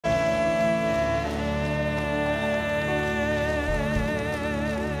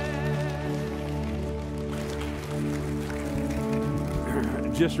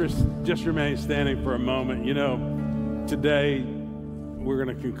just remain standing for a moment. You know, today we're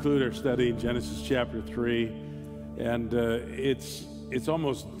going to conclude our study in Genesis chapter 3, and it's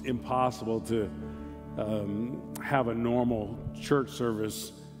almost impossible to have a normal church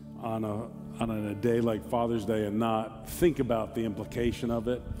service on a day like Father's Day and not think about the implication of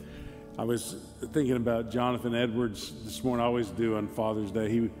it. I was thinking about Jonathan Edwards this morning. I always do on Father's Day.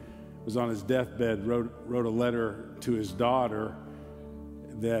 He was on his deathbed, wrote a letter to his daughter,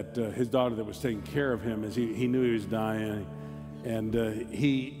 that his daughter that was taking care of him as he knew he was dying. And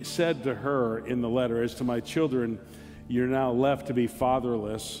he said to her in the letter, "As to my children, you're now left to be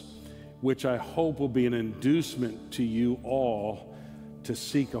fatherless, which I hope will be an inducement to you all to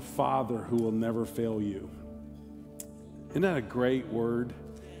seek a father who will never fail you." Isn't that a great word?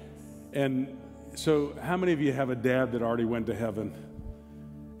 And so how many of you have a dad that already went to heaven?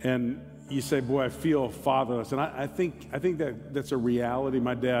 And you say, "Boy, I feel fatherless." And I think that's a reality.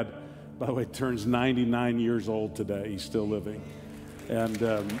 My dad, by the way, turns 99 years old today. He's still living. And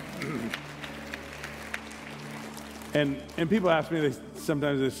and people ask me,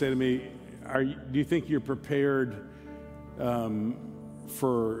 sometimes they say to me, do you think you're prepared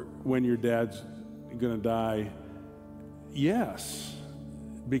for when your dad's going to die? Yes,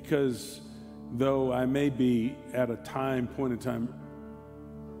 because though I may be at a point in time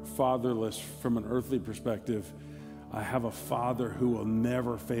fatherless from an earthly perspective, I have a father who will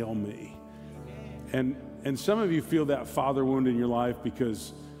never fail me. And some of you feel that father wound in your life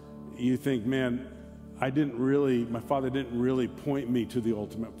because you think, man, my father didn't really point me to the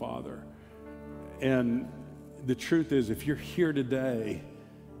ultimate father. And the truth is, if you're here today,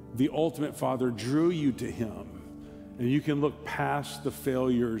 the ultimate father drew you to him. And you can look past the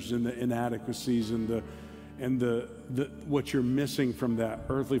failures and the inadequacies and what you're missing from that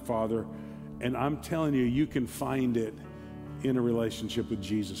earthly father. And I'm telling you, you can find it in a relationship with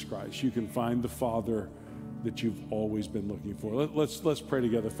Jesus Christ. You can find the father that you've always been looking for. Let's pray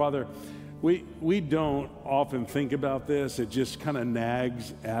together. Father, we don't often think about this. It just kind of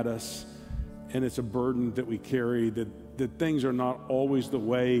nags at us, and it's a burden that we carry, that things are not always the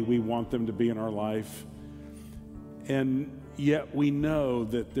way we want them to be in our life. And yet we know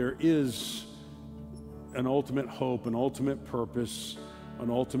that there is an ultimate hope, an ultimate purpose, an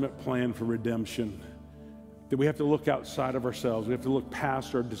ultimate plan for redemption, that we have to look outside of ourselves. We have to look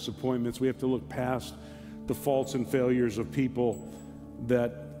past our disappointments. We have to look past the faults and failures of people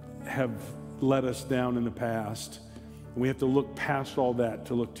that have let us down in the past. And we have to look past all that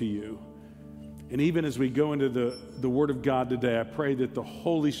to look to you. And even as we go into the Word of God today, I pray that the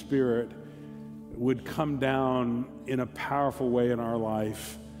Holy Spirit would come down in a powerful way in our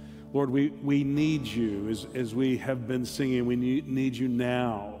life. Lord, we need you as we have been singing. We need you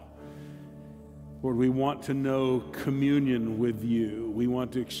now. Lord, we want to know communion with you. We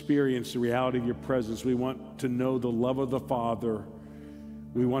want to experience the reality of your presence. We want to know the love of the Father.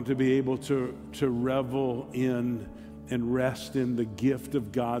 We want to be able to revel in and rest in the gift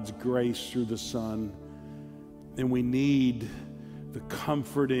of God's grace through the Son. And we need the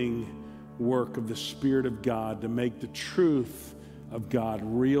comforting work of the Spirit of God to make the truth of God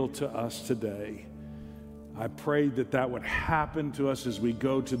real to us today. I pray that would happen to us as we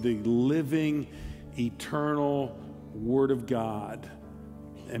go to the living, eternal Word of God.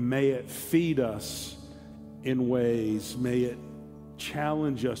 And may it feed us in ways, may it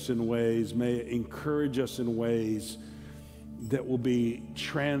challenge us in ways, may it encourage us in ways that will be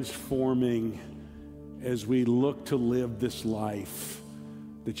transforming as we look to live this life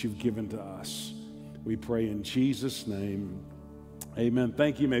that you've given to us. We pray in Jesus' name. Amen.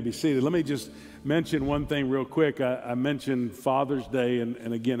 Thank you. You may be seated. Let me just mention one thing real quick. I mentioned Father's Day,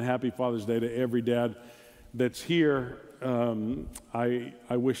 and again, happy Father's Day to every dad that's here. I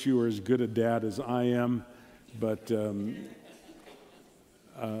wish you were as good a dad as I am, but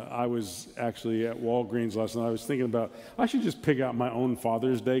I was actually at Walgreens last night. I was thinking about, I should just pick out my own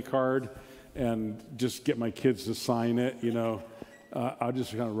Father's Day card and just get my kids to sign it, you know. I'll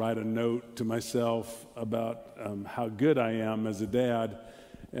just kind of write a note to myself about how good I am as a dad,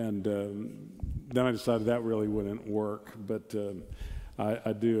 and then I decided that really wouldn't work, but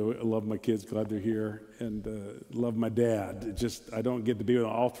I do. I love my kids, glad they're here, and love my dad. I don't get to be with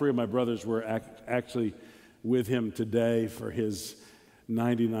them. All three of my brothers were actually with him today for his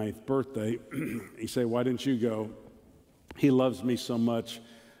 99th birthday. You say, why didn't you go? He loves me so much.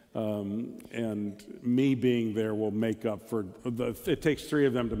 And me being there will make up for it takes three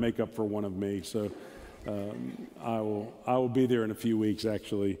of them to make up for one of me. So I will be there in a few weeks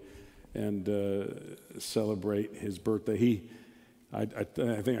actually, and celebrate his birthday. I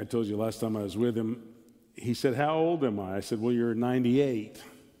think I told you last time I was with him, he said, how old am I? I said, well, you're 98.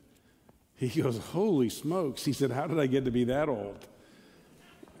 He goes, holy smokes. He said, how did I get to be that old?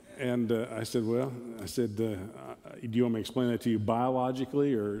 And I said, do you want me to explain that to you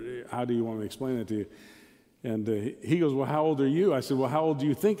biologically, or how do you want me to explain that to you? And he goes, well, how old are you? I said, well, how old do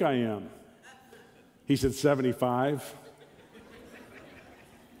you think I am? He said, 75.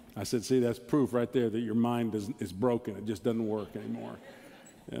 I said, see, that's proof right there that your mind is broken. It just doesn't work anymore.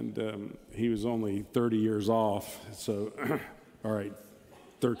 And he was only 30 years off. So, all right,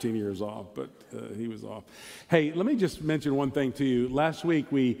 13 years off, but he was off. Hey, let me just mention one thing to you. Last week,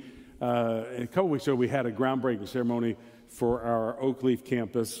 a couple weeks ago, we had a groundbreaking ceremony for our Oakleaf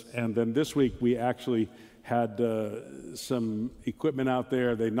campus. And then this week, we actually had some equipment out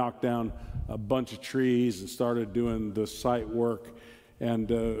there. They knocked down a bunch of trees and started doing the site work. And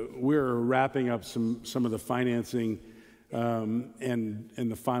we're wrapping up some of the financing and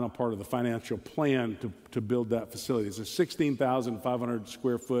the final part of the financial plan to build that facility. It's a 16,500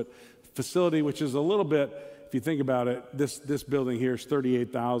 square foot facility, which is a little bit, if you think about it, this building here is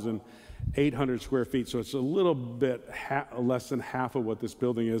 38,800 square feet, so it's a little bit less than half of what this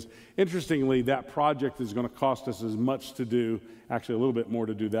building is. Interestingly, that project is going to cost us as much to do, actually a little bit more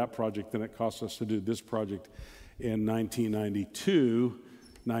to do that project than it cost us to do this project in 1992.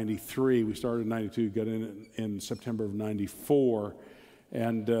 93, we started in 92, got in September of 94.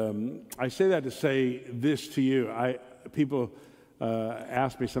 And I say that to say this to you. People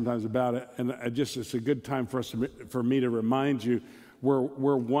ask me sometimes about it, and it's a good time for me to remind you,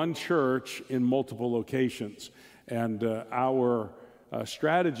 we're one church in multiple locations. And our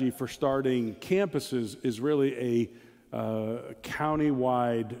strategy for starting campuses is really a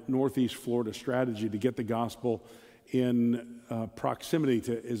county-wide Northeast Florida strategy to get the gospel in proximity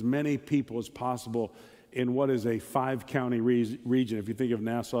to as many people as possible in what is a 5-county region. If you think of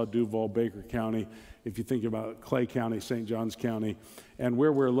Nassau, Duval, Baker County, if you think about Clay County, St. Johns County, and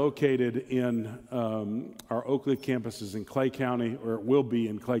where we're located in our Oakleaf campus is in Clay County, or it will be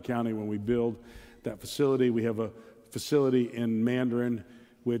in Clay County when we build that facility. We have a facility in Mandarin,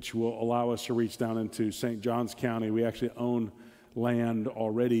 which will allow us to reach down into St. Johns County. We actually own land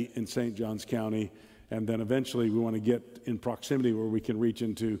already in St. Johns County. And then eventually we want to get in proximity where we can reach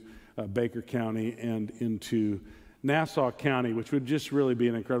into Baker County and into Nassau County, which would just really be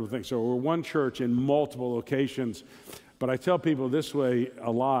an incredible thing. So we're one church in multiple locations. But I tell people this way a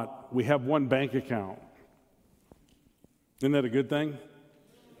lot, we have one bank account. Isn't that a good thing?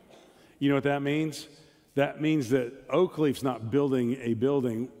 You know what that means? That means that Oakleaf's not building a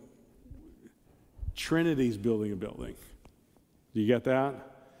building. Trinity's building a building. Do you get that?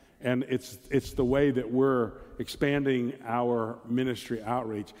 And it's the way that we're expanding our ministry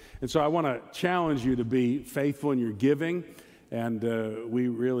outreach. And so I want to challenge you to be faithful in your giving. And we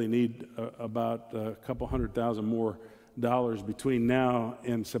really need about a couple $100,000 more between now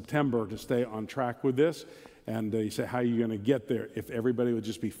and September to stay on track with this. And you say, how are you going to get there? If everybody would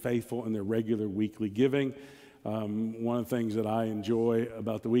just be faithful in their regular weekly giving. One of the things that I enjoy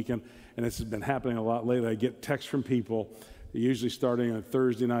about the weekend, and this has been happening a lot lately, I get texts from people. Usually starting on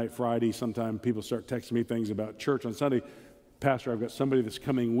Thursday night, Friday, sometimes people start texting me things about church on Sunday. Pastor, I've got somebody that's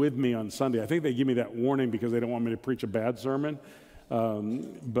coming with me on Sunday. I think they give me that warning because they don't want me to preach a bad sermon. So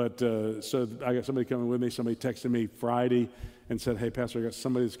I got somebody coming with me. Somebody texted me Friday and said, hey, Pastor, I got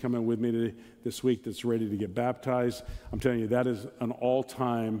somebody that's coming with me this week that's ready to get baptized. I'm telling you, that is an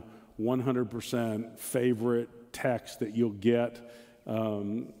all-time 100% favorite text that you'll get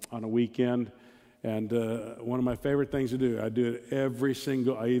on a weekend. And one of my favorite things to do, I do it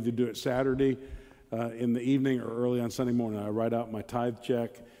I either do it Saturday in the evening or early on Sunday morning. I write out my tithe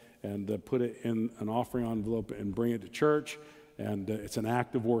check and put it in an offering envelope and bring it to church. And it's an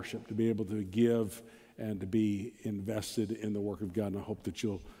act of worship to be able to give and to be invested in the work of God. And I hope that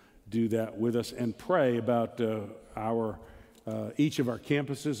you'll do that with us and pray about each of our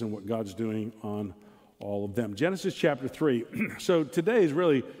campuses and what God's doing on all of them. Genesis chapter 3. So today is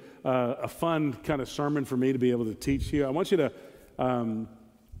really a fun kind of sermon for me to be able to teach you. I want you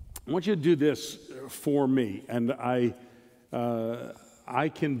to do this for me, and I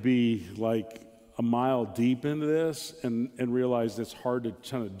can be like a mile deep into this and realize it's hard to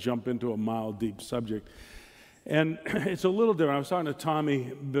kind of jump into a mile deep subject. And it's a little different. I was talking to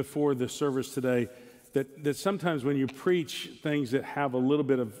Tommy before the service today that sometimes when you preach things that have a little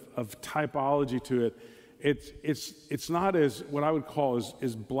bit of typology to it, it's not as what I would call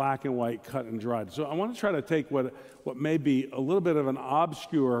is black and white, cut and dried. So I want to try to take what may be a little bit of an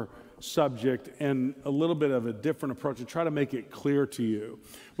obscure subject and a little bit of a different approach and try to make it clear to you.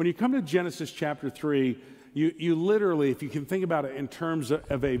 When you come to Genesis chapter 3, you literally, if you can think about it in terms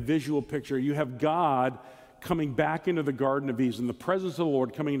of a visual picture, you have God coming back into the Garden of Eden, the presence of the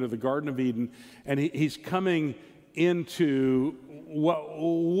Lord coming into the Garden of Eden, and he's coming into what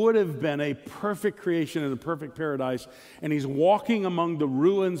would have been a perfect creation and a perfect paradise, and he's walking among the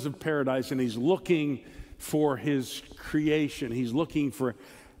ruins of paradise, and he's looking for his creation. He's looking for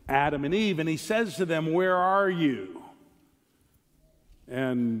Adam and Eve, and he says to them, "Where are you?"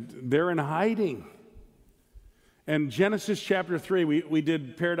 And they're in hiding. And Genesis chapter 3, we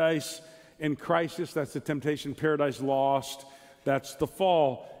did Paradise in Crisis, that's the temptation, Paradise Lost, that's the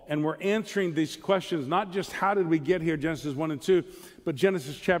fall. And we're answering these questions, not just how did we get here, Genesis 1 and 2, but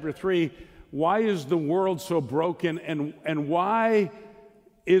Genesis chapter 3, why is the world so broken, and why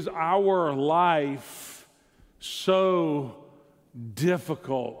is our life so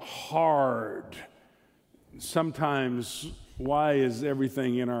difficult, hard? Sometimes, why is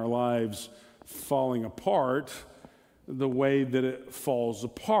everything in our lives falling apart the way that it falls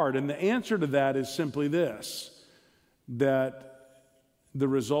apart? And the answer to that is simply this, that the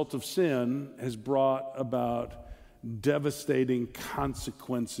result of sin has brought about devastating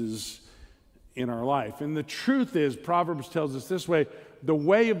consequences in our life. And the truth is, Proverbs tells us this way, the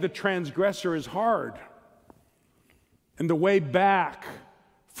way of the transgressor is hard. And the way back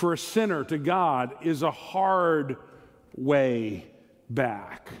for a sinner to God is a hard way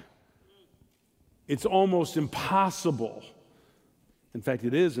back. It's almost impossible. In fact,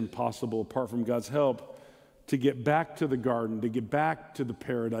 it is impossible apart from God's help to get back to the garden, to get back to the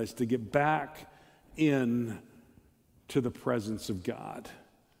paradise, to get back in to the presence of God.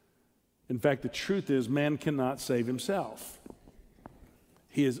 In fact, the truth is, man cannot save himself.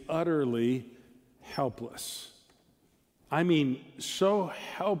 He is utterly helpless. I mean, so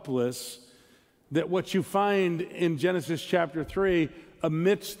helpless that what you find in Genesis chapter 3,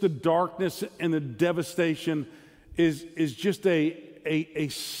 amidst the darkness and the devastation, is just a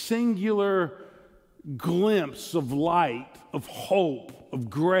singular glimpse of light, of hope, of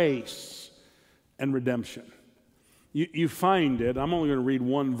grace, and redemption. You find it, I'm only going to read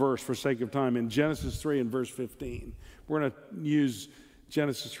one verse for sake of time, in Genesis 3 and verse 15. We're going to use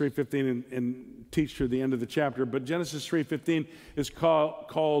Genesis 3:15 and teach through the end of the chapter, but Genesis 3:15 is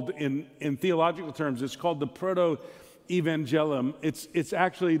called in theological terms, it's called the proto-evangelium. It's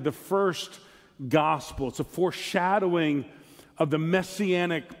actually the first gospel. It's a foreshadowing of the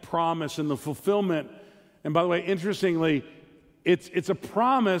messianic promise and the fulfillment. And by the way, interestingly, it's a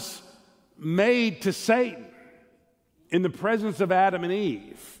promise made to Satan in the presence of Adam and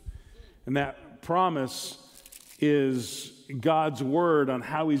Eve. And that promise is God's word on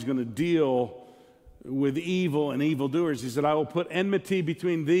how he's going to deal with evil and evildoers. He said, "I will put enmity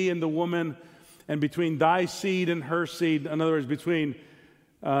between thee and the woman, and between thy seed and her seed." In other words, between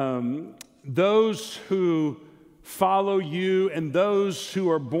those who follow you and those who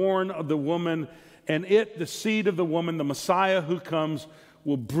are born of the woman, and it, the seed of the woman, the Messiah who comes,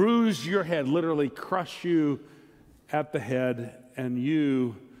 will bruise your head, literally crush you at the head, and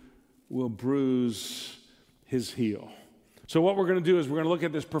you will bruise his heel. So what we're going to do is we're going to look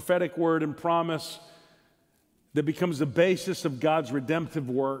at this prophetic word and promise that becomes the basis of God's redemptive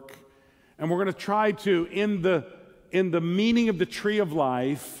work. And we're going to try to, in the meaning of the tree of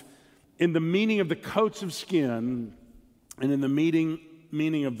life, in the meaning of the coats of skin, and in the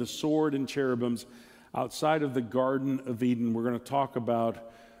meaning of the sword and cherubims outside of the Garden of Eden, we're going to talk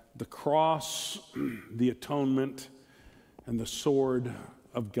about the cross, the atonement, and the sword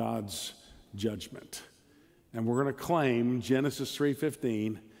of God's judgment. And we're going to claim Genesis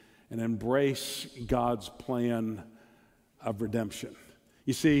 3:15 and embrace God's plan of redemption.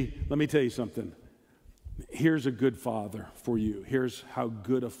 You see, let me tell you something. Here's a good father for you. Here's how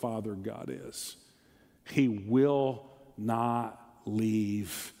good a father God is. He will not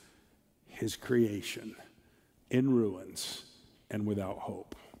leave his creation in ruins and without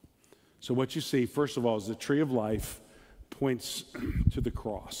hope. So what you see, first of all, is the tree of life points to the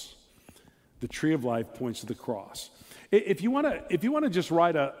cross. The tree of life points to the cross. If you want to just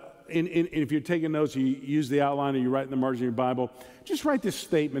write if you're taking notes, you use the outline or you write in the margin of your Bible, just write this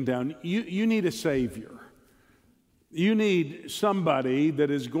statement down. You need a Savior. You need somebody that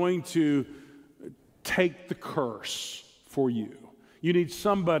is going to take the curse for you. You need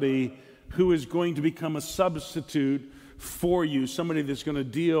somebody who is going to become a substitute for you, somebody that's going to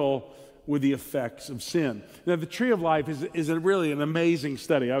deal with the effects of sin. Now, the tree of life is really an amazing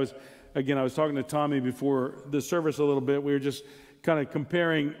study. I was talking to Tommy before the service a little bit. We were just kind of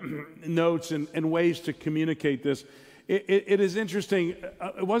comparing notes and ways to communicate this. It is interesting.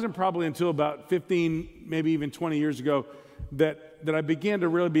 It wasn't probably until about 15, maybe even 20 years ago that I began to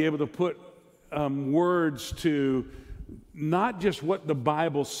really be able to put words to not just what the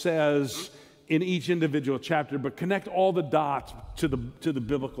Bible says in each individual chapter, but connect all the dots to the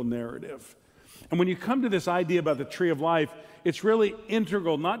biblical narrative. And when you come to this idea about the tree of life, it's really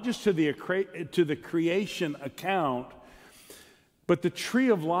integral, not just to the creation account, but the tree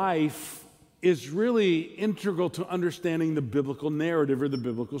of life is really integral to understanding the biblical narrative or the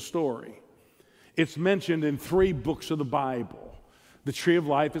biblical story. It's mentioned in 3 books of the Bible. The tree of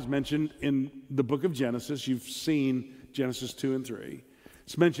life is mentioned in the book of Genesis. You've seen Genesis 2 and 3.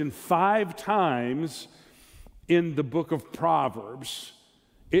 It's mentioned 5 times in the book of Proverbs.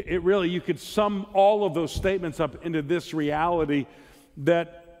 It really, you could sum all of those statements up into this reality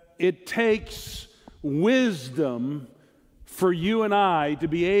that it takes wisdom for you and I to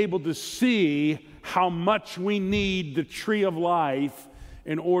be able to see how much we need the tree of life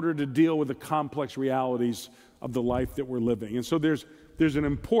in order to deal with the complex realities of the life that we're living. And so there's an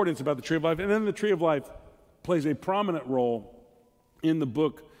importance about the tree of life. And then the tree of life plays a prominent role in the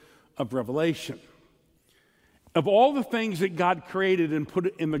book of Revelation. Of all the things that God created and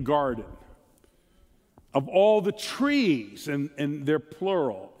put in the garden, of all the trees, and they're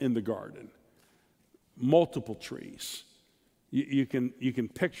plural in the garden, multiple trees, you can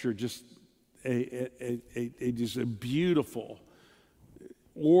picture just a beautiful,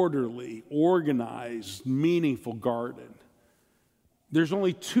 orderly, organized, meaningful garden. There's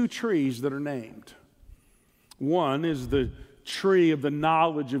only 2 trees that are named. One is the tree of the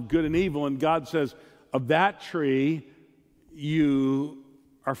knowledge of good and evil, and God says, of that tree, you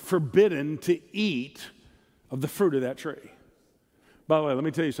are forbidden to eat of the fruit of that tree. By the way, let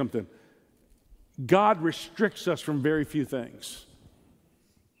me tell you something. God restricts us from very few things.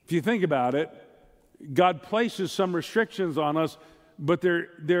 If you think about it, God places some restrictions on us, but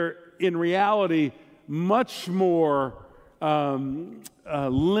they're in reality much more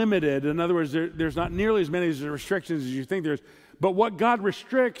limited. In other words, there's not nearly as many restrictions as you think there's. But what God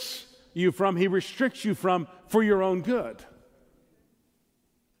restricts you from, He restricts you from for your own good.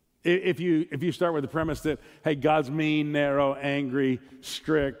 If you start with the premise that, hey, God's mean, narrow, angry,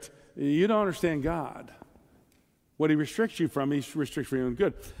 strict, you don't understand God. What He restricts you from, He restricts for your own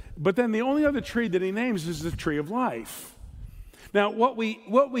good. But then the only other tree that He names is the tree of life. Now, what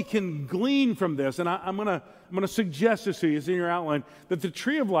we can glean from this, and I'm going to suggest this to you, it's in your outline, that the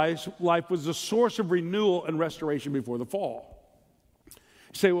tree of life was the source of renewal and restoration before the fall.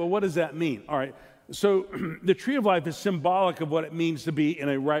 You say, well, what does that mean? All right, so the tree of life is symbolic of what it means to be in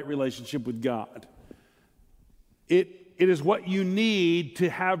a right relationship with God. It is what you need to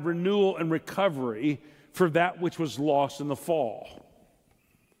have renewal and recovery for that which was lost in the fall.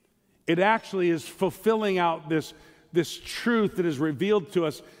 It actually is fulfilling out this truth that is revealed to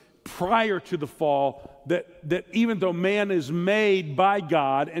us prior to the fall, that even though man is made by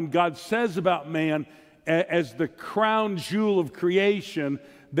God, and God says about man as the crown jewel of creation,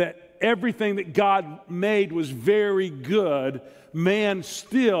 that everything that God made was very good, man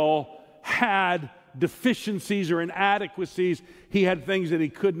still had deficiencies or inadequacies. He had things that he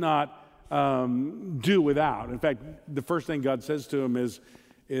could not do without. In fact, the first thing God says to him is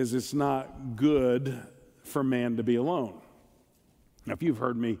it's not good for man to be alone. Now, if you've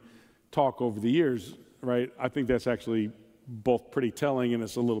heard me talk over the years, right, I think that's actually both pretty telling and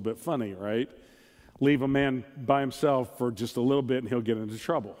it's a little bit funny, right? Leave a man by himself for just a little bit and he'll get into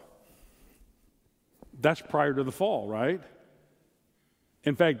trouble. That's prior to the fall, right?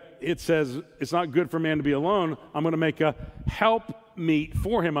 In fact, it says it's not good for man to be alone. I'm going to make a help meet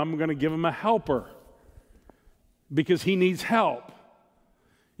for him. I'm going to give him a helper because he needs help.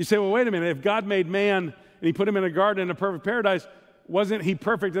 You say, well, wait a minute. If God made man and He put him in a garden in a perfect paradise, wasn't he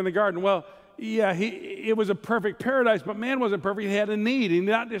perfect in the garden? Well, yeah, it was a perfect paradise, but man wasn't perfect. He had a need. He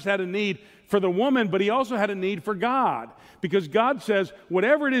not just had a need for the woman, but he also had a need for God. Because God says,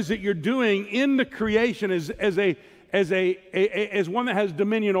 whatever it is that you're doing in the creation as one that has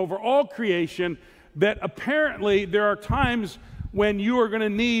dominion over all creation, that apparently there are times when you are going to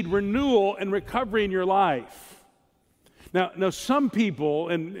need renewal and recovery in your life. Now, some people,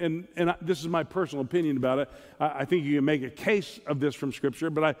 and this is my personal opinion about it, I think you can make a case of this from Scripture,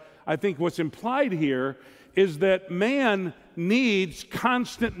 but I think what's implied here is that man needs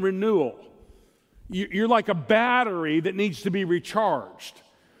constant renewal. You're like a battery that needs to be recharged.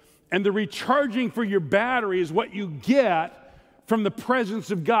 And the recharging for your battery is what you get from the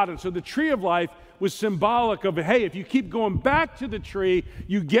presence of God. And so the tree of life was symbolic of, hey, if you keep going back to the tree,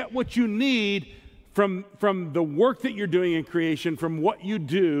 you get what you need from the work that you're doing in creation, from what you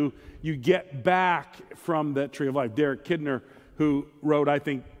do, you get back from that tree of life. Derek Kidner, who wrote, I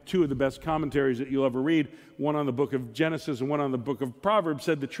think, two of the best commentaries that you'll ever read, one on the book of Genesis and one on the book of Proverbs,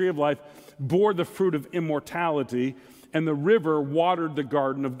 said the tree of life bore the fruit of immortality, and the river watered the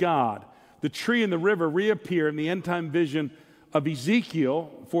garden of God. The tree and the river reappear in the end-time vision of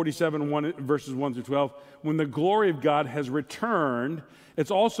Ezekiel 47, verses 1 through 12, when the glory of God has returned.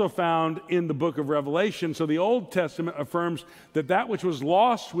 It's also found in the book of Revelation. So the Old Testament affirms that that which was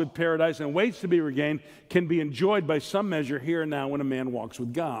lost with paradise and waits to be regained can be enjoyed by some measure here and now when a man walks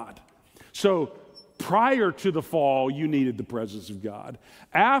with God. So prior to the fall, you needed the presence of God.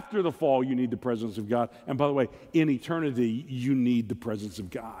 After the fall, you need the presence of God. And by the way, in eternity, you need the presence of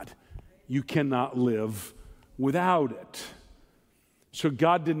God. You cannot live without it. So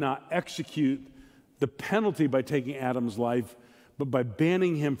God did not execute the penalty by taking Adam's life, but by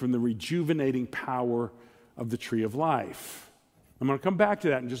banning him from the rejuvenating power of the tree of life. I'm going to come back to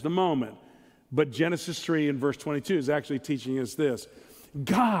that in just a moment. But Genesis 3 and verse 22 is actually teaching us this.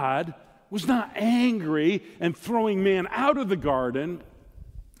 God was not angry and throwing man out of the garden.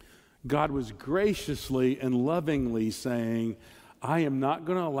 God was graciously and lovingly saying, I am not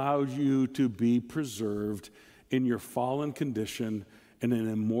going to allow you to be preserved in your fallen condition in an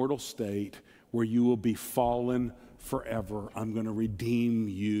immortal state where you will be fallen forever. I'm going to redeem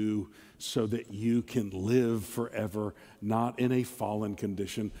you so that you can live forever, not in a fallen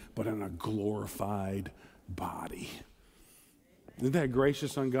condition, but in a glorified body. Isn't that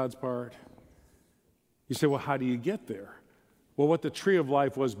gracious on God's part? You say, well, how do you get there? Well, what the tree of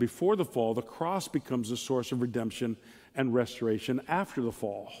life was before the fall, the cross becomes a source of redemption and restoration after the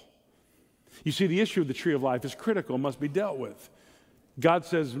fall. You see, the issue of the tree of life is critical, must be dealt with. God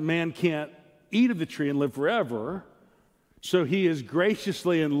says man can't eat of the tree and live forever, so he is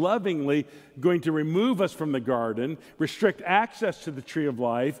graciously and lovingly going to remove us from the garden, restrict access to the tree of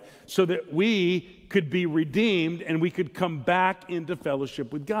life, so that we could be redeemed and we could come back into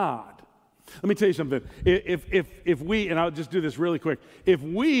fellowship with God. Let me tell you something. If we, and I'll just do this really quick, if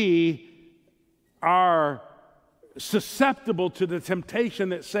we are susceptible to the temptation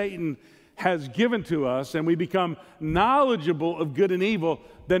that Satan has given to us and we become knowledgeable of good and evil,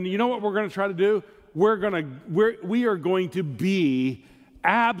 then you know what we're going to try to do? We are going to be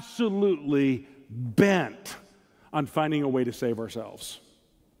absolutely bent on finding a way to save ourselves.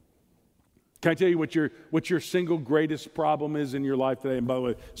 Can I tell you what your single greatest problem is in your life today? And by the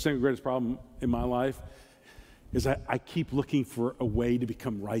way, the single greatest problem in my life is I keep looking for a way to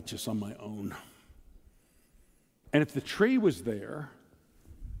become righteous on my own. And if the tree was there,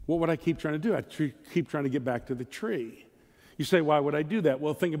 what would I keep trying to do? I'd keep trying to get back to the tree. You say, why would I do that?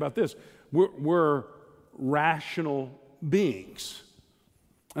 Well, think about this. We're rational beings.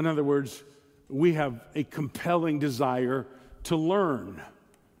 In other words, we have a compelling desire to learn.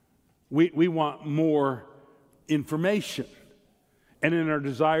 We want more information. And in our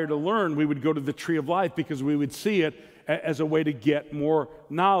desire to learn, we would go to the tree of life because we would see it as a way to get more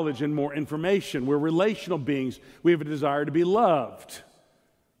knowledge and more information. We're relational beings. We have a desire to be loved.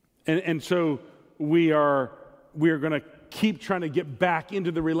 And so we are going to keep trying to get back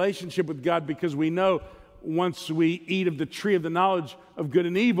into the relationship with God because we know once we eat of the tree of the knowledge of good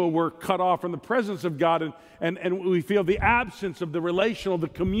and evil, we're cut off from the presence of God, and we feel the absence of the relational, the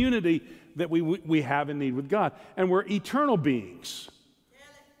community that we have in need with God. And we're eternal beings.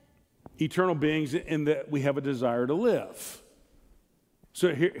 Eternal beings in that we have a desire to live.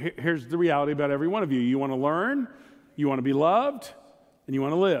 So here's the reality about every one of you. You want to learn, you want to be loved, and you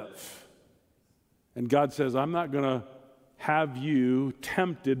want to live. And God says, I'm not going to have you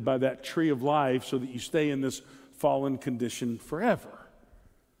tempted by that tree of life so that you stay in this fallen condition forever.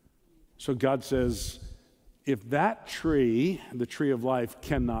 So God says, if that tree, the tree of life,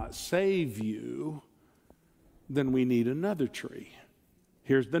 cannot save you, then we need another tree.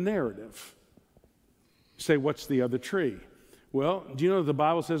 Here's the narrative. You say, what's the other tree? Well, do you know that the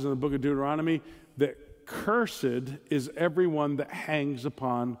Bible says in the book of Deuteronomy that cursed is everyone that hangs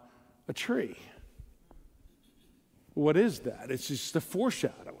upon a tree? What is that? It's just a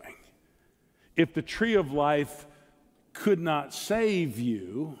foreshadowing. If the tree of life could not save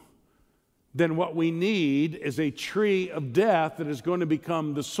you, then what we need is a tree of death that is going to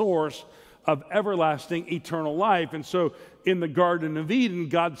become the source of everlasting eternal life. And so in the Garden of Eden,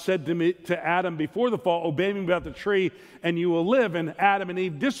 God said to Adam before the fall, obey me about the tree and you will live. And Adam and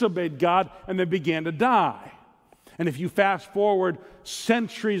Eve disobeyed God and they began to die. And if you fast forward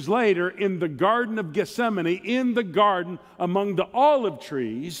centuries later, in the Garden of Gethsemane, in the garden among the olive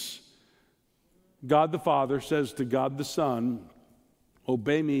trees, God the Father says to God the Son,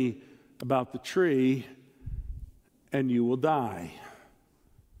 obey me about the tree and you will die.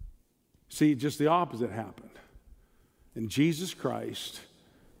 See, just the opposite happened. In Jesus Christ,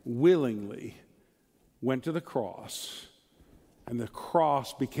 willingly went to the cross, and the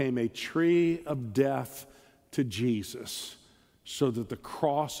cross became a tree of death to Jesus, so that the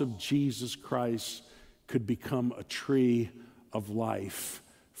cross of Jesus Christ could become a tree of life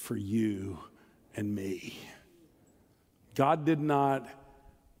for you and me. God did not,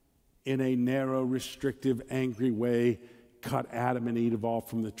 in a narrow, restrictive, angry way, cut Adam and Eve off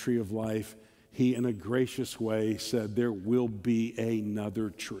from the tree of life. He, in a gracious way, said there will be another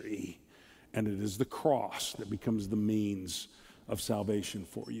tree, and it is the cross that becomes the means of salvation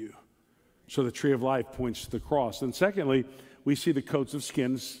for you. So the tree of life points to the cross. And secondly, we see the coats of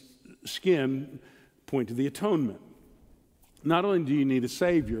skin point to the atonement. Not only do you need a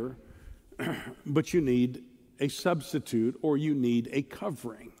Savior, but you need a substitute, or you need a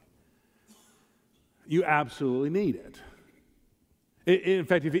covering. You absolutely need it. In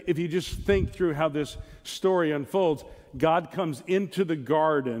fact, if you just think through how this story unfolds, God comes into the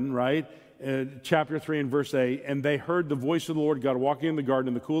garden, right? Chapter 3 and verse 8, and they heard the voice of the Lord God walking in the garden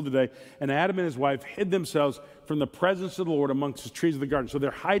in the cool of the day, and Adam and his wife hid themselves from the presence of the Lord amongst the trees of the garden. So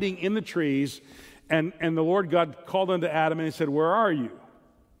they're hiding in the trees, and the Lord God called unto Adam, and he said, where are you?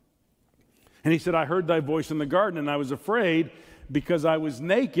 And he said, I heard thy voice in the garden, and I was afraid because I was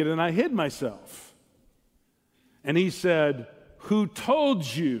naked, and I hid myself. And he said, who told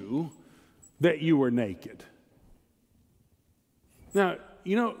you that you were naked? Now,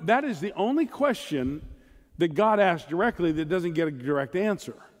 you know, that is the only question that God asked directly that doesn't get a direct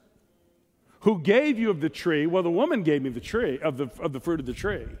answer. Who gave you of the tree? Well, the woman gave me the tree, of the fruit of the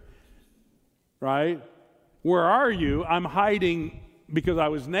tree. Right? Where are you? I'm hiding because I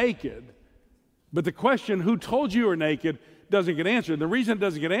was naked. But the question, who told you were naked, doesn't get answered. The reason it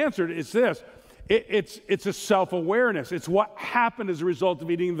doesn't get answered is this. It's a self-awareness. It's what happened as a result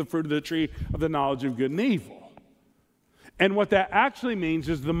of eating the fruit of the tree of the knowledge of good and evil. And what that actually means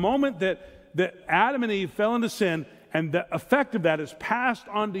is the moment that Adam and Eve fell into sin, and the effect of that is passed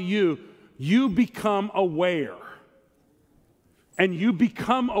on to you, you become aware. And you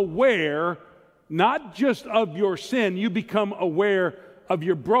become aware not just of your sin, you become aware of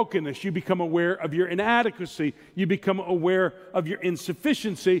your brokenness. You become aware of your inadequacy. You become aware of your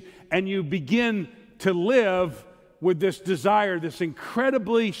insufficiency, and you begin to live with this desire, this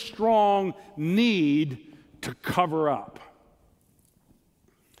incredibly strong need to cover up.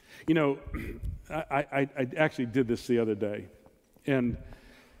 You know, I actually did this the other day, and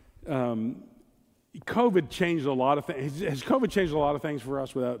COVID changed a lot of things. Has COVID changed a lot of things for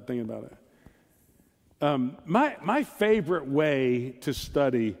us without thinking about it? My favorite way to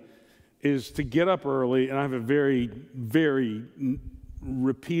study is to get up early, and I have a very, very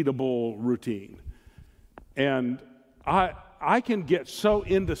repeatable routine. And I can get so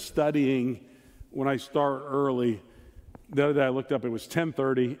into studying when I start early. The other day I looked up, it was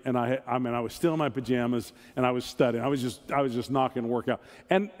 10:30, and I was still in my pajamas, and I was studying. I was just knocking work out.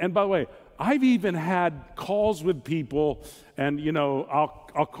 And by the way, I've even had calls with people, and you know,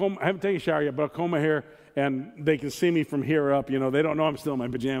 I'll comb. I haven't taken a shower yet, but I'll comb my hair, and they can see me from here up. You know, they don't know I'm still in my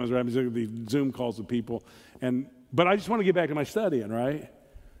pajamas, right? I'm doing these Zoom calls with people, but I just want to get back to my studying, right?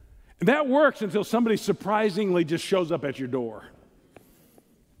 And that works until somebody surprisingly just shows up at your door,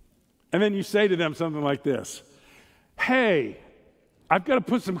 and then you say to them something like this: "Hey, I've got to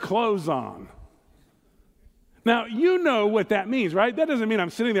put some clothes on." Now, you know what that means, right? That doesn't mean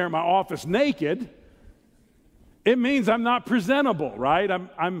I'm sitting there in my office naked. It means I'm not presentable, right?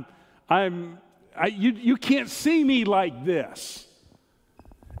 You can't see me like this.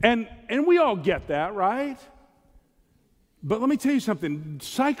 And we all get that, right? But let me tell you something.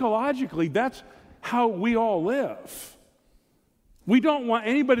 Psychologically, that's how we all live. We don't want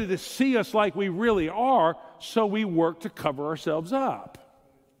anybody to see us like we really are, so we work to cover ourselves up.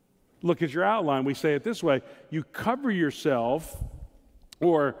 Look at your outline. We say it this way: you cover yourself,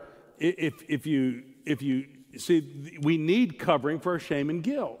 or if you see, we need covering for our shame and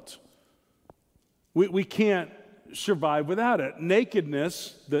guilt. We can't survive without it.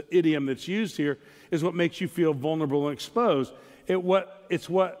 Nakedness, the idiom that's used here, is what makes you feel vulnerable and exposed. It's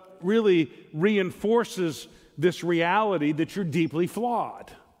what really reinforces this reality that you're deeply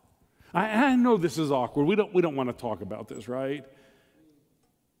flawed. I know this is awkward. We don't want to talk about this, right?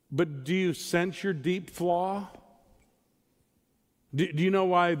 But do you sense your deep flaw? Do you know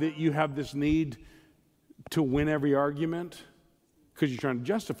why that you have this need to win every argument? Because you're trying to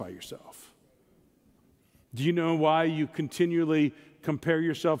justify yourself. Do you know why you continually compare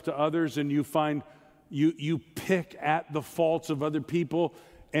yourself to others, and you find you pick at the faults of other people,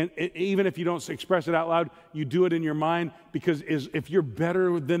 and even if you don't express it out loud, you do it in your mind, because if you're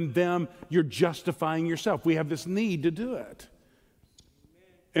better than them, you're justifying yourself. We have this need to do it.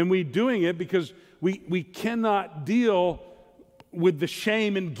 And we're doing it because we cannot deal with the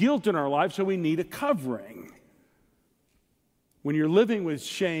shame and guilt in our life, so we need a covering. When you're living with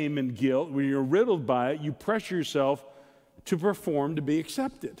shame and guilt, when you're riddled by it, you pressure yourself to perform to be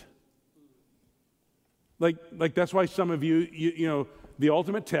accepted. Like that's why some of you know, the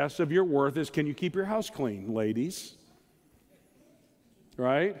ultimate test of your worth is, can you keep your house clean, ladies?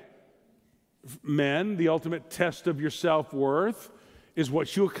 Right? Men, the ultimate test of your self-worth is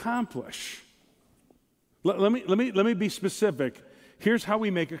what you accomplish. Let me be specific. Here's how we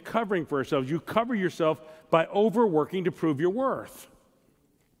make a covering for ourselves. You cover yourself by overworking to prove your worth.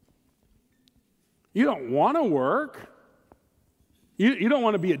 You don't want to work. You don't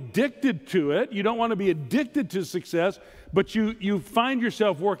want to be addicted to it. You don't want to be addicted to success, but you find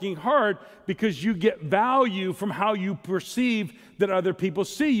yourself working hard because you get value from how you perceive that other people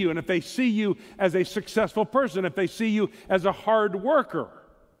see you. And if they see you as a successful person, if they see you as a hard worker.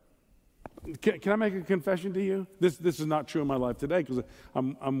 Can I make a confession to you? This is not true in my life today because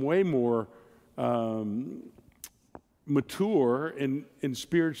I'm way more mature and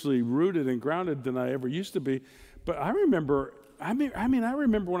spiritually rooted and grounded than I ever used to be. But I remember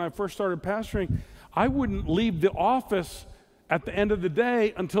when I first started pastoring, I wouldn't leave the office at the end of the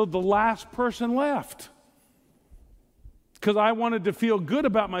day until the last person left. Because I wanted to feel good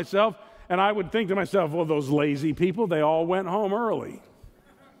about myself, and I would think to myself, well, those lazy people, they all went home early.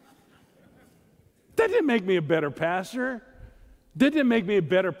 That didn't make me a better pastor. That didn't make me a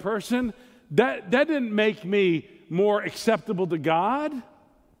better person. That didn't make me more acceptable to God.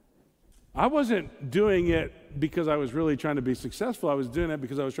 I wasn't doing it because I was really trying to be successful. I was doing it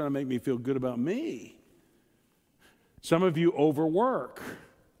because I was trying to make me feel good about me. Some of you overwork,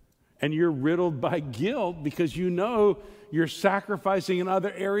 and you're riddled by guilt because you know you're sacrificing in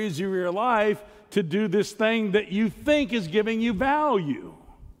other areas of your life to do this thing that you think is giving you value.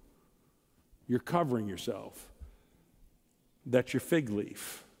 You're covering yourself. That's your fig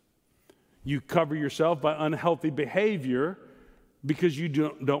leaf. You cover yourself by unhealthy behavior because you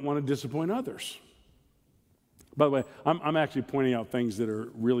don't want to disappoint others. By the way, I'm actually pointing out things that are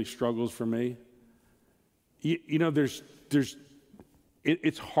really struggles for me. You know,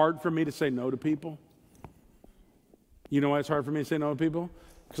 it's hard for me to say no to people. You know why it's hard for me to say no to people?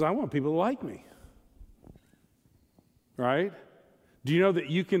 Because I want people to like me. Right? Do you know that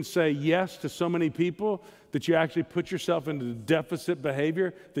you can say yes to so many people that you actually put yourself into deficit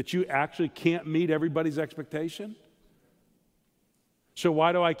behavior that you actually can't meet everybody's expectation? So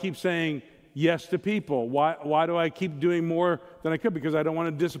why do I keep saying yes to people? Why do I keep doing more than I could? Because I don't want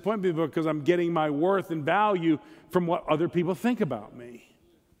to disappoint people, because I'm getting my worth and value from what other people think about me.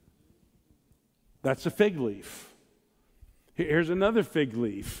 That's a fig leaf. Here's another fig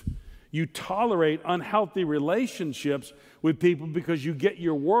leaf. You tolerate unhealthy relationships with people because you get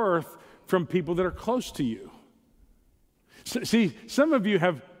your worth from people that are close to you. See, some of you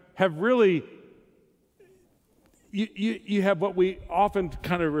have really, you have what we often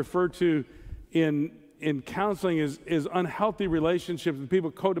kind of refer to in counseling is unhealthy relationships with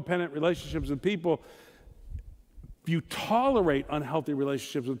people, codependent relationships with people. You tolerate unhealthy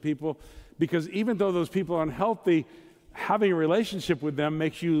relationships with people because even though those people are unhealthy, having a relationship with them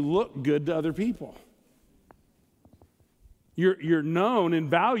makes you look good to other people. You're known and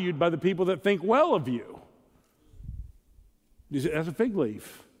valued by the people that think well of you. That's a fig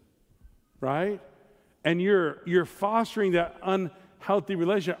leaf, right? And you're fostering that unhealthy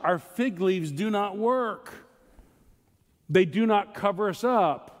relationship. Our fig leaves do not work. They do not cover us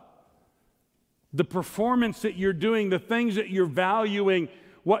up. The performance that you're doing, the things that you're valuing,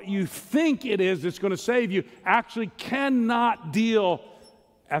 what you think it is that's going to save you actually cannot deal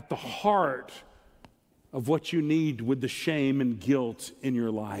at the heart of what you need with the shame and guilt in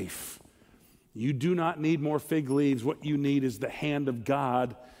your life. You do not need more fig leaves. What you need is the hand of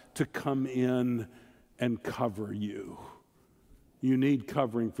God to come in and cover you. You need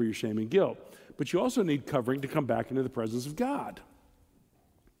covering for your shame and guilt. But you also need covering to come back into the presence of God.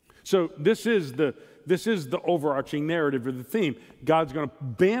 So this is the overarching narrative or the theme. God's going to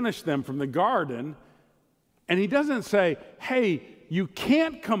banish them from the garden, and he doesn't say, hey, you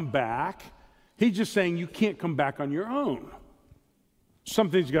can't come back. He's just saying you can't come back on your own.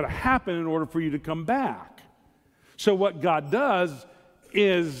 Something's got to happen in order for you to come back. So what God does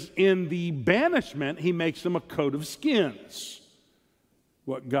is in the banishment, he makes them a coat of skins.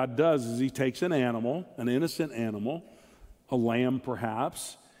 What God does is he takes an animal, an innocent animal, a lamb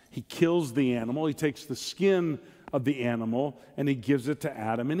perhaps. He kills the animal. He takes the skin of the animal and he gives it to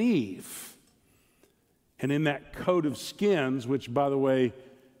Adam and Eve. And in that coat of skins, which, by the way,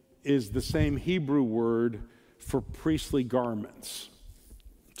 is the same Hebrew word for priestly garments.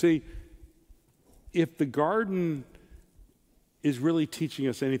 See, if the garden is really teaching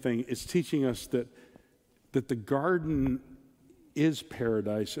us anything, it's teaching us that the garden is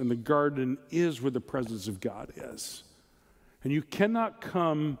paradise and the garden is where the presence of God is. And you cannot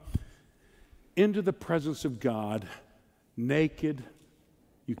come into the presence of God naked.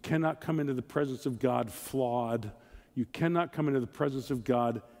 You cannot come into the presence of God flawed. You cannot come into the presence of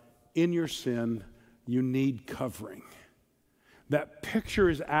God in your sin. You need covering. That picture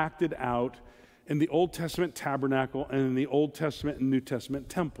is acted out in the Old Testament tabernacle and in the Old Testament and New Testament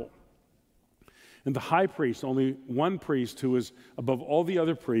temple. And the high priest, only one priest who was above all the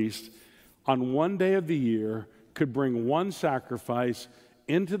other priests, on one day of the year could bring one sacrifice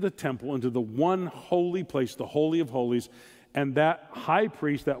into the temple, into the one holy place, the Holy of Holies, and that high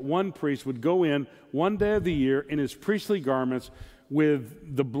priest, that one priest, would go in one day of the year in his priestly garments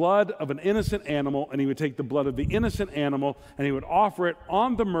with the blood of an innocent animal, and he would take the blood of the innocent animal and he would offer it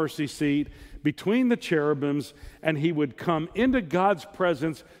on the mercy seat between the cherubims, and he would come into God's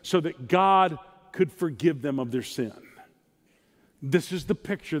presence so that God could forgive them of their sin. This is the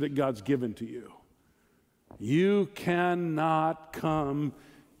picture that God's given to you. You cannot come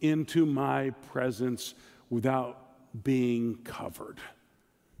into my presence without being covered,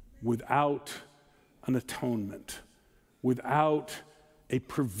 without an atonement, without a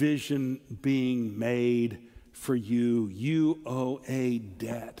provision being made for you. You owe a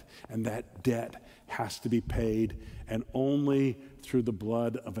debt, and that debt has to be paid, and only through the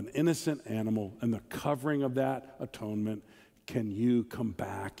blood of an innocent animal and the covering of that atonement can you come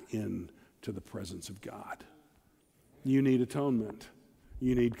back into the presence of God. You need atonement.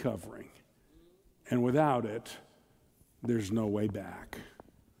 You need covering. And without it, there's no way back.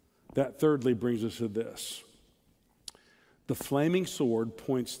 That thirdly brings us to this. The flaming sword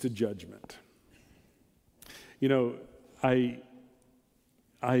points to judgment. You know, I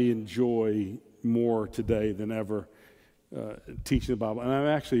enjoy more today than ever teaching the Bible. And I'm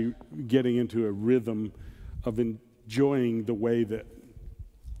actually getting into a rhythm of enjoying the way that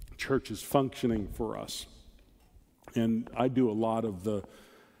church is functioning for us. And I do a lot of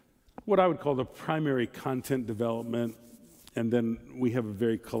what I would call the primary content development. And then we have a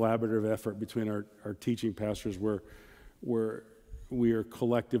very collaborative effort between our teaching pastors where we are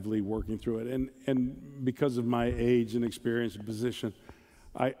collectively working through it. And because of my age and experience and position,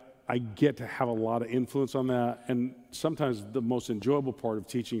 I get to have a lot of influence on that. And sometimes the most enjoyable part of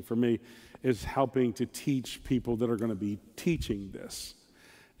teaching for me is helping to teach people that are going to be teaching this.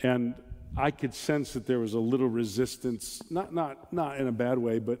 And I could sense that there was a little resistance, not in a bad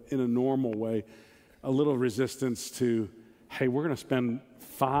way, but in a normal way, a little resistance to, hey, we're going to spend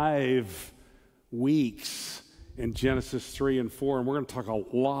 5 weeks in Genesis 3 and 4, and we're going to talk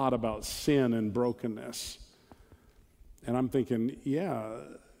a lot about sin and brokenness. And I'm thinking, yeah,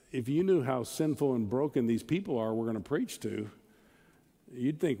 if you knew how sinful and broken these people are we're going to preach to,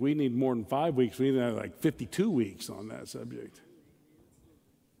 you'd think we need more than 5 weeks. We need like 52 weeks on that subject.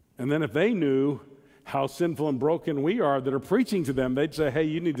 And then if they knew how sinful and broken we are that are preaching to them, they'd say, hey,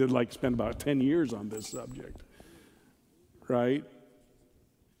 you need to spend about 10 years on this subject, right?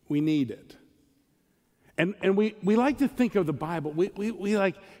 We need it. And we like to think of the Bible. We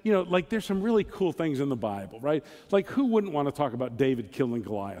like, there's some really cool things in the Bible, right? Like, who wouldn't want to talk about David killing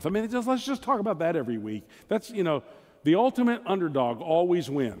Goliath? I mean, let's just talk about that every week. That's, the ultimate underdog always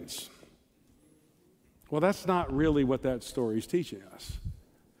wins. Well, that's not really what that story is teaching us.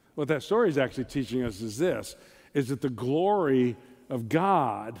 What that story is actually teaching us is that the glory of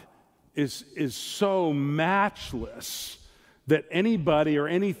God is so matchless that anybody or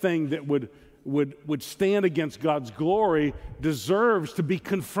anything that would stand against God's glory deserves to be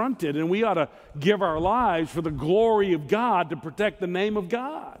confronted, and we ought to give our lives for the glory of God to protect the name of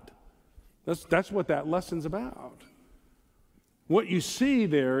God. That's what that lesson's about. What you see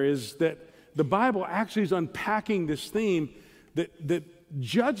there is that the Bible actually is unpacking this theme that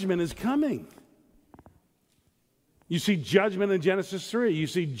judgment is coming. You see judgment in Genesis 3. You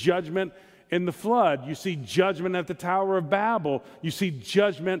see judgment in the flood. You see judgment at the Tower of Babel. You see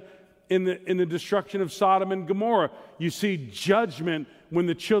judgment in the destruction of Sodom and Gomorrah. You see judgment when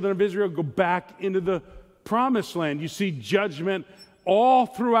the children of Israel go back into the promised land. You see judgment all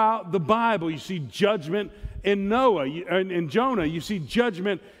throughout the Bible. You see judgment in Noah and in Jonah. You see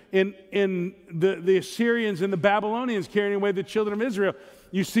judgment in the Assyrians and the Babylonians carrying away the children of Israel.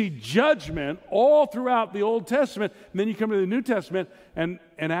 You see judgment all throughout the Old Testament. And then you come to the New Testament, and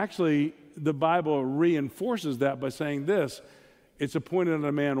actually the Bible reinforces that by saying this: it's appointed that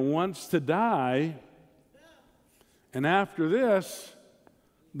a man once to die, and after this,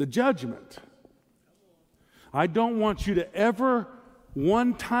 the judgment. I don't want you to ever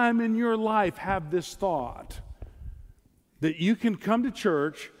one time in your life have this thought that you can come to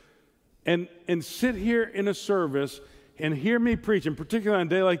church and sit here in a service and hear me preach, and particularly on a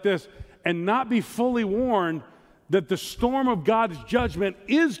day like this, and not be fully warned that the storm of God's judgment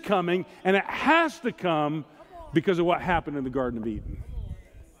is coming, and it has to come because of what happened in the Garden of Eden.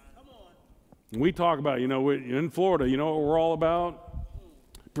 We talk about, in Florida, you know what we're all about?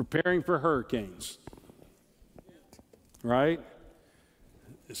 Preparing for hurricanes. Right?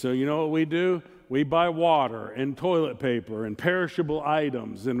 So you know what we do? We buy water and toilet paper and perishable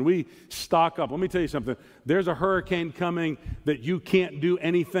items, and we stock up. Let me tell you something. There's a hurricane coming that you can't do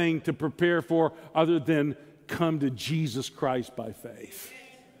anything to prepare for other than come to Jesus Christ by faith.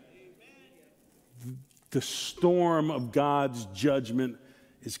 The storm of God's judgment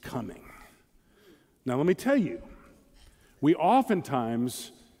is coming. Now, let me tell you, we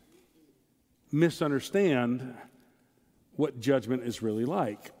oftentimes misunderstand what judgment is really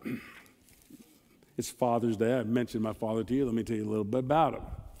like. It's Father's Day. I've mentioned my father to you. Let me tell you a little bit about him.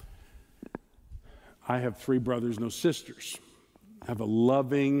 I have 3 brothers, no sisters. I have a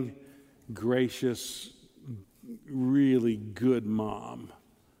loving, gracious, really good mom.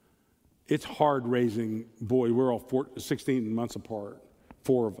 It's hard raising boys. We're all 16 months apart,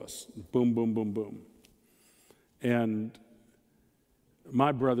 4 of us. Boom, boom, boom, boom. And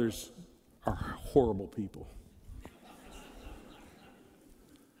my brothers are horrible people.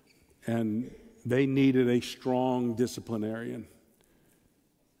 And they needed a strong disciplinarian.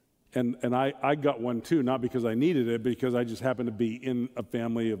 And I got one too, not because I needed it, because I just happened to be in a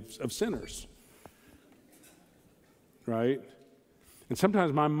family of sinners. Right? And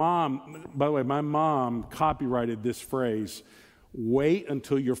sometimes my mom copyrighted this phrase, wait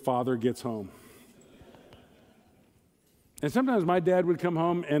until your father gets home. And sometimes my dad would come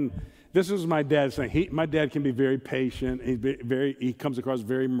home, and this is my dad's thing. My dad can be very patient. He comes across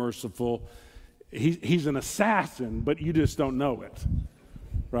very merciful. He's an assassin, but you just don't know it,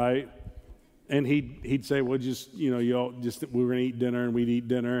 right? And he'd say, well, we're going to eat dinner, and we'd eat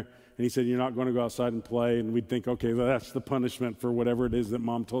dinner. And he said, you're not going to go outside and play. And we'd think, okay, well, that's the punishment for whatever it is that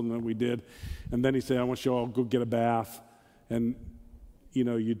Mom told him that we did. And then he'd say, I want you all to go get a bath. And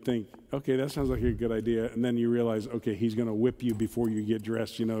you'd think, okay, that sounds like a good idea. And then you realize, okay, he's going to whip you before you get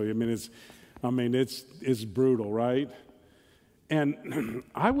dressed. It's brutal, right? And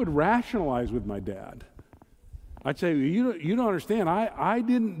I would rationalize with my dad. I'd say, you don't understand.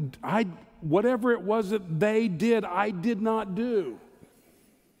 Whatever it was that they did, I did not do.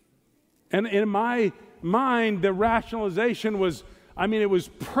 And in my mind, the rationalization was, it was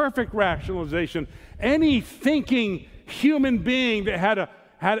perfect rationalization. Any thinking human being that had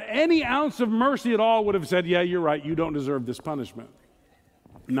any ounce of mercy at all would have said, yeah, you're right, you don't deserve this punishment.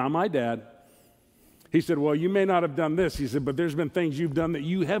 Not my dad. He said, well, you may not have done this. He said, but there's been things you've done that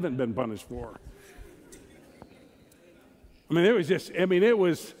you haven't been punished for. It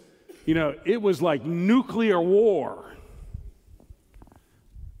was like nuclear war.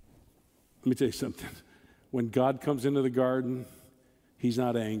 Let me tell you something. When God comes into the garden, he's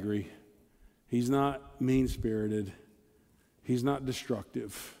not angry. He's not mean-spirited. He's not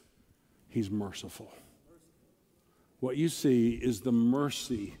destructive. He's merciful. What you see is the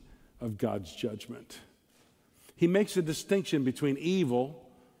mercy of God's judgment. He makes a distinction between evil,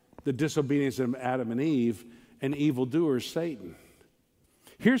 the disobedience of Adam and Eve, and evildoers, Satan.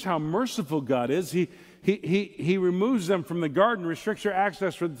 Here's how merciful God is. He removes them from the garden, restricts their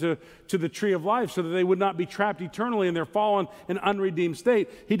access to the tree of life so that they would not be trapped eternally in their fallen and unredeemed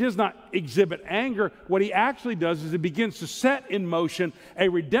state. He does not exhibit anger. What he actually does is he begins to set in motion a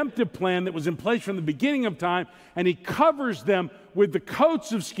redemptive plan that was in place from the beginning of time, and he covers them with the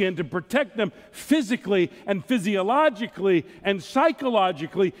coats of skin to protect them physically and physiologically and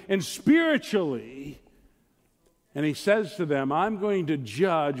psychologically and spiritually. And he says to them, I'm going to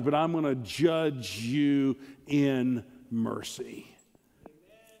judge, but I'm going to judge you in mercy.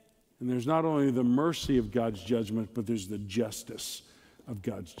 And there's not only the mercy of God's judgment, but there's the justice of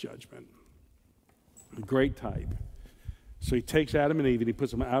God's judgment. A great type. So he takes Adam and Eve and he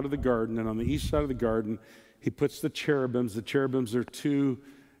puts them out of the garden, and on the east side of the garden, he puts the cherubims. The cherubims are 2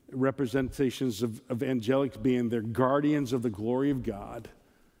 representations of angelic being. They're guardians of the glory of God.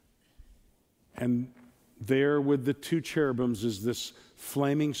 And there with the 2 cherubims is this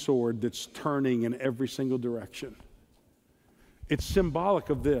flaming sword that's turning in every single direction. It's symbolic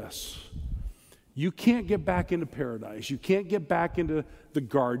of this. You can't get back into paradise. You can't get back into the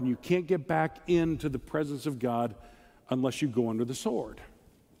garden. You can't get back into the presence of God unless you go under the sword.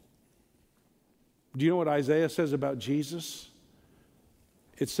 Do you know what Isaiah says about Jesus?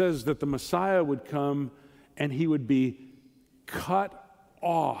 It says that the Messiah would come and he would be cut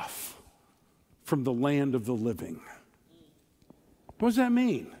off from the land of the living. What does that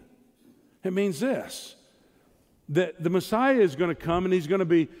mean? It means this, that the Messiah is going to come and he's going to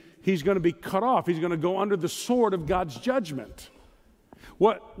be cut off. He's going to go under the sword of God's judgment.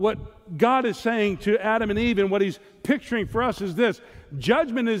 What God is saying to Adam and Eve and what he's picturing for us is this: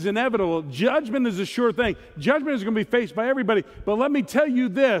 judgment is inevitable. Judgment is a sure thing. Judgment is going to be faced by everybody. But let me tell you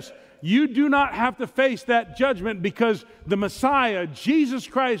this: you do not have to face that judgment, because the Messiah, Jesus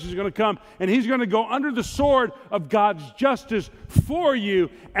Christ, is going to come and he's going to go under the sword of God's justice for you.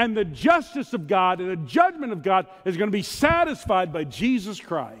 And the justice of God and the judgment of God is going to be satisfied by Jesus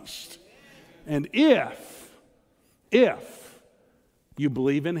Christ. And if you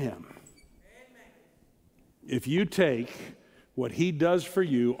believe in him, if you take what he does for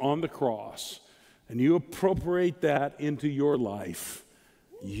you on the cross and you appropriate that into your life,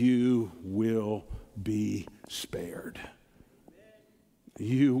 you will be spared.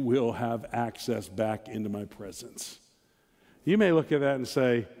 You will have access back into my presence. You may look at that and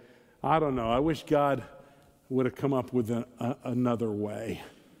say, I don't know, I wish God would have come up with another way.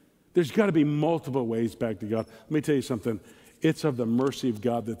 There's got to be multiple ways back to God. Let me tell you something. It's of the mercy of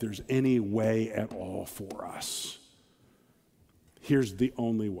God that there's any way at all for us. Here's the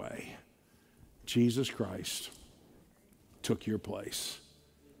only way. Jesus Christ took your place,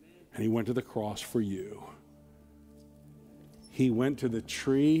 and he went to the cross for you. He went to the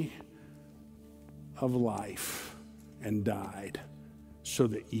tree of life and died so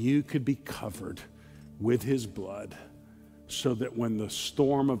that you could be covered with his blood, so that when the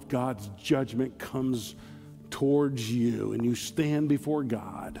storm of God's judgment comes towards you and you stand before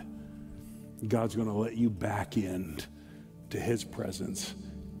God, God's going to let you back in to his presence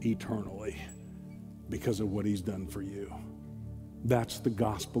eternally because of what he's done for you. That's the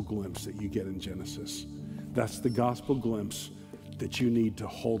gospel glimpse that you get in Genesis. That's the gospel glimpse that you need to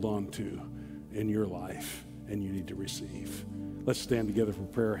hold on to in your life and you need to receive. Let's stand together for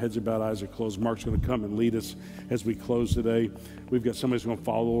prayer. Heads are bowed, eyes are closed. Mark's going to come and lead us as we close today. We've got somebody who's going to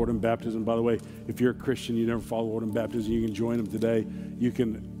follow the Lord in baptism. By the way, if you're a Christian, you never follow the Lord in baptism, you can join them today. You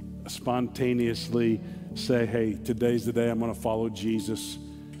can spontaneously say, hey, today's the day I'm going to follow Jesus.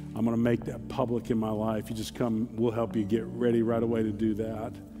 I'm going to make that public in my life. You just come, we'll help you get ready right away to do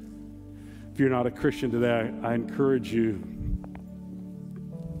that. If you're not a Christian today, I encourage you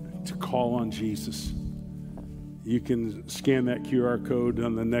to call on Jesus. You can scan that QR code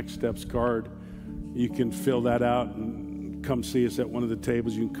on the Next Steps card. You can fill that out and come see us at one of the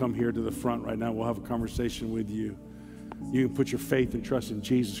tables. You can come here to the front right now. We'll have a conversation with you. You can put your faith and trust in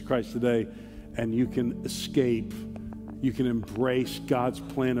Jesus Christ today, and you can escape. You can embrace God's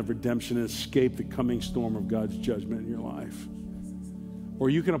plan of redemption and escape the coming storm of God's judgment in your life. Or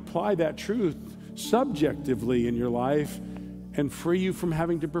you can apply that truth subjectively in your life and free you from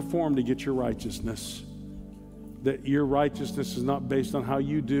having to perform to get your righteousness. That your righteousness is not based on how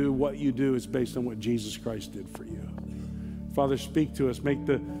you do what you do, it's based on what Jesus Christ did for you. Father, speak to us. Make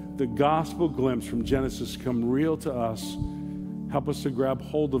the gospel glimpse from Genesis come real to us. Help us to grab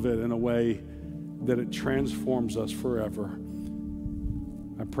hold of it in a way that it transforms us forever.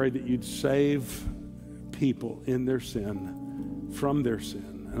 I pray that you'd save people in their sin, from their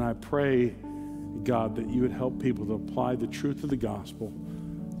sin. And I pray, God, that you would help people to apply the truth of the gospel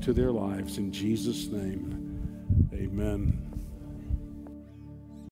to their lives. In Jesus' name, amen.